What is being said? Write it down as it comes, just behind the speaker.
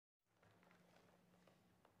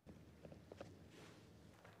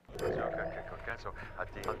so hat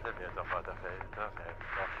die Hunde mir doch mal der Felder, Felder,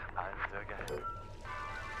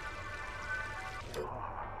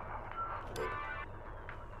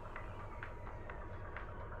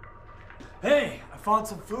 Hey, I found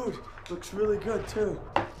some food. Looks really good too.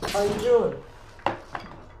 How you doing?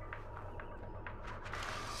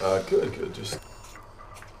 Good. Just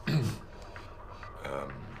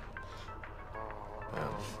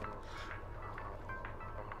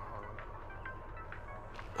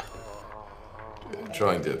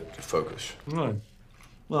trying to focus. Right.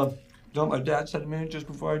 Well, don't my dad said to me just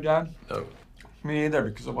before I died? No. Me either,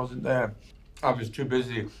 because I wasn't there. I was too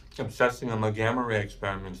busy obsessing on my gamma ray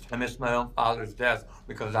experiments. I missed my own father's death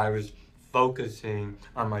because I was focusing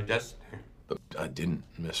on my destiny. But I didn't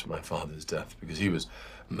miss my father's death because he was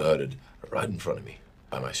murdered right in front of me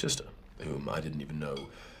by my sister, whom I didn't even know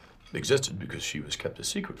existed because she was kept a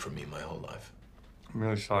secret from me my whole life. I'm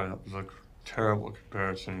really sorry. That was a terrible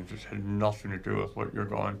comparison. It just had nothing to do with what you're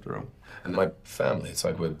going through. And my family, it's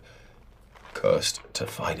like we're cursed to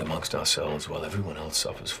fight amongst ourselves while everyone else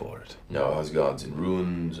suffers for it. Now Asgard's in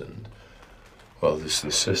ruins and, well, this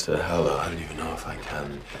sister, Hela, I don't even know if I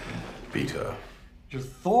can beat her. You're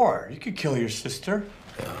Thor. You could kill your sister.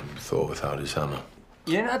 Yeah, I'm Thor without his hammer.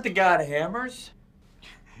 You're not the god of hammers.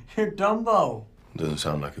 You're Dumbo. Doesn't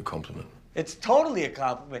sound like a compliment. It's totally a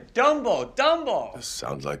compliment. Dumbo, Dumbo. This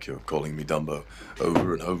sounds like you're calling me Dumbo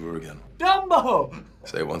over and over again. Dumbo!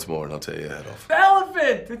 Say it once more and I'll tear your head off. The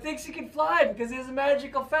elephant who thinks he can fly because he has a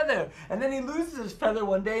magical feather. And then he loses his feather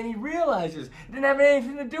one day and he realizes it didn't have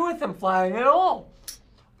anything to do with him flying at all.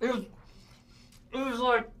 It was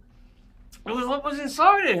like what was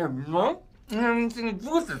inside of him, you know? It didn't have anything to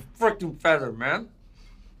do with his freaking feather, man.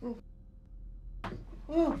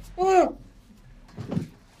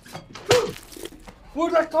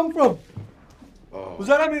 Where'd that come from? Oh. Was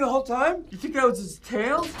that on me the whole time? You think that was his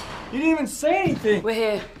tail? You didn't even say anything. We're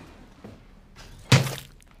here.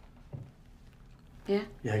 Yeah?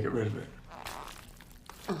 Yeah, get rid of it.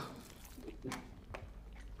 Oh.